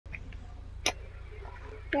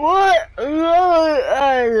What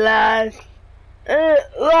really last? It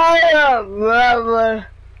right up, brother.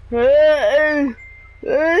 This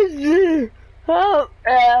is how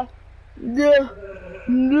the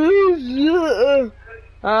news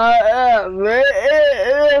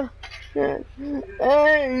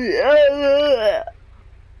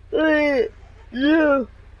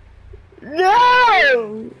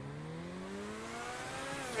no!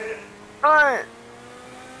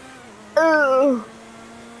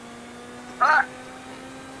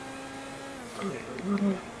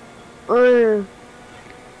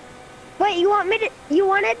 Wait, you wanted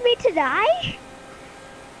me to die?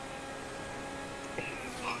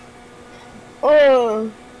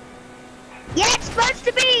 Yeah, it's supposed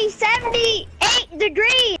to be 78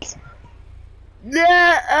 degrees.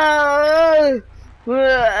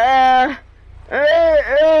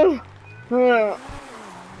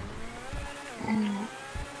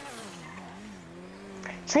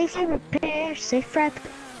 Safely repair, safe right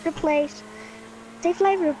replace.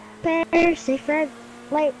 Safely repair, safe right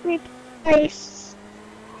replace.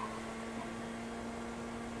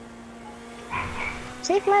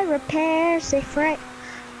 Safely repair, safe right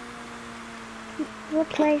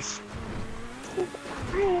replace.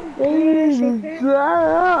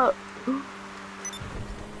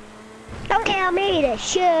 Don't tell me to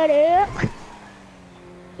shut up.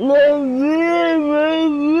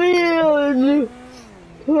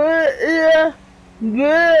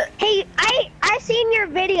 Hey, I seen your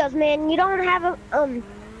videos, man. You don't have a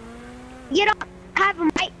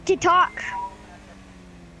right to talk.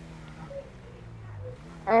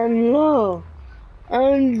 I know.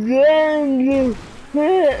 I'm going to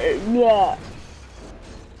hit that.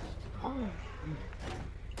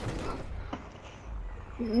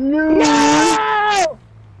 No!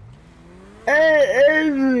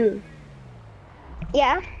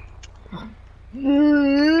 Yeah? Do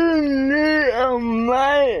you need a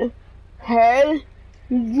my head?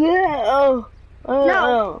 Yeah.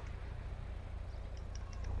 No.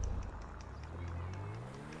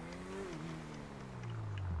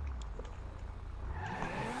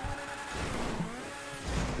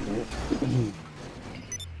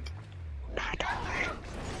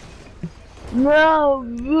 No,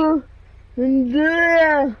 do a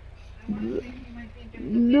video.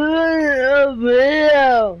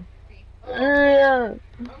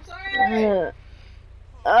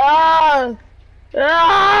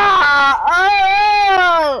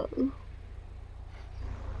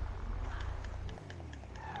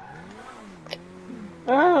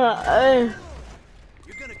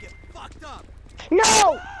 You're gonna get fucked up.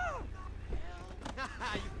 No!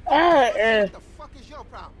 What the fuck is your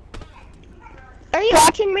problem? Are you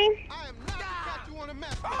watching me? I am not got you on a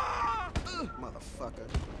mess. Motherfucker.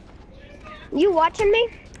 You watching me?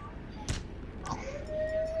 No!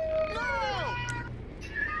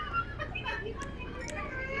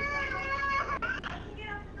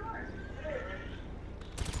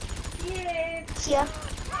 Yeah.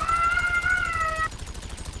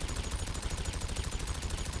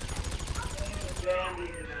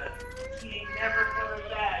 He ain't never coming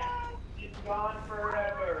back. He's gone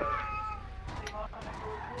forever.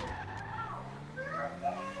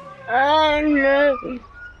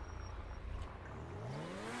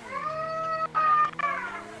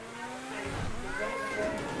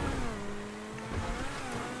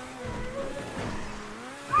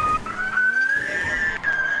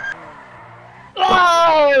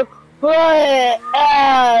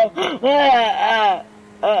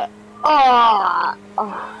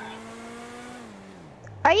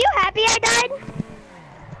 Are you happy I died?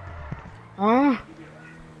 Huh?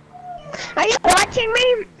 Are you watching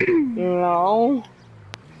me? No.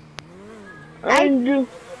 I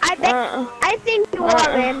think you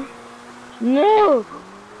are, man. No.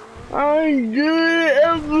 I'm doing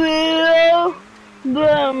a video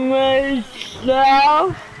by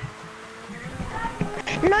myself.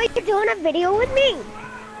 No, you're doing a video with me.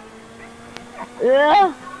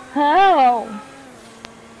 Yeah? How?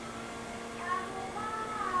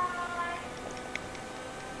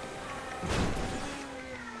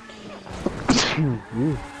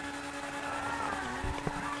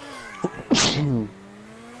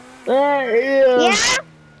 Yeah?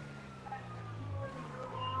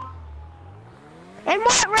 In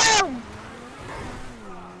what room?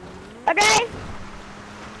 Okay?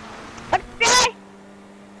 Okay?